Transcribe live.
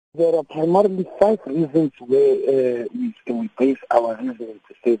There are primarily 5 reasons where we base our reasoning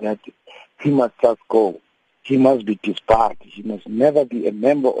to say that he must just go. He must be disbarred. He must never be a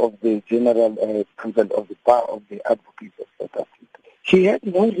member of the General Council of the Bar of the Advocates of South Africa. He had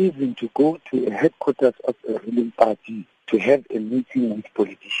no reason to go to a headquarters of a ruling party to have a meeting with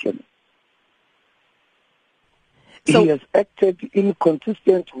politicians. He has acted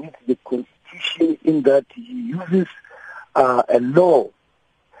inconsistent with the Constitution in that he uses a law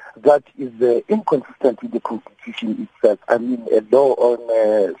that is inconsistent with the Constitution itself. I mean, a law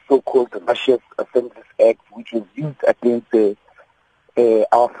on so-called Russia's Assemblies Act, which was used against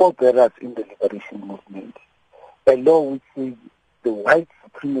our forebearers in the liberation movement. A law which says the white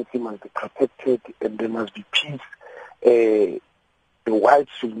supremacy must be protected and there must be peace. The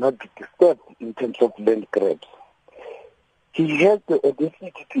whites should not be disturbed in terms of land grabs. He has the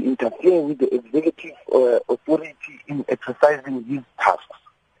audacity to interfere with the executive authority in exercising his tasks.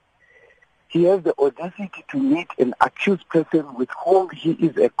 He has the audacity to meet an accused person with whom he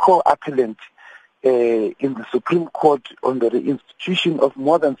is a co-appellant in the Supreme Court on the reinstitution of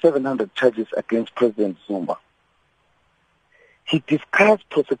more than 700 charges against President Zuma. He discussed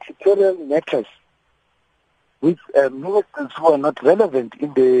prosecutorial matters with ministers who are not relevant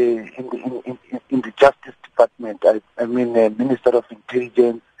in the Justice Department. I mean, Minister of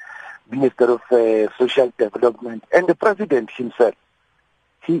Intelligence, Minister of Social Development, and the President himself.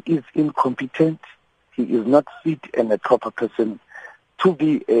 He is incompetent. He is not fit and a proper person to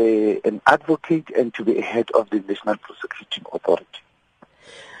be an advocate and to be a head of the National Prosecuting Authority.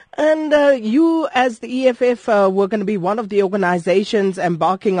 And you, as the EFF, were going to be one of the organizations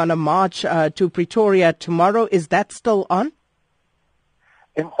embarking on a march to Pretoria tomorrow. Is that still on?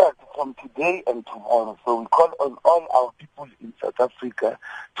 In fact, from today and tomorrow. So we call on all our people in South Africa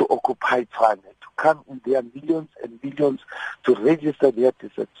to occupy Tshwane, to come in their millions and millions to register their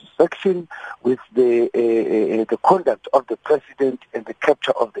dissatisfaction with the conduct of the president and the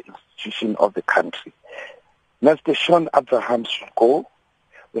capture of the institution of the country. Mr. Shaun Abrahams should go.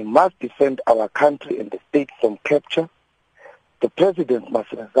 We must defend our country and the state from capture. The president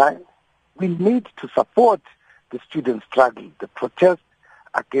must resign. We need to support the student struggle, the protest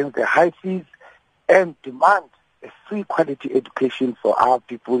against the high fees, and demand a free quality education for our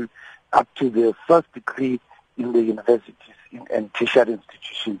people up to the first degree in the universities and tertiary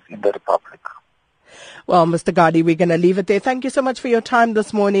institutions in the Republic. Well, Mr. Gardee, we're going to leave it there. Thank you so much for your time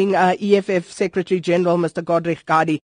this morning, EFF Secretary General, Mr. Godrich Gardee.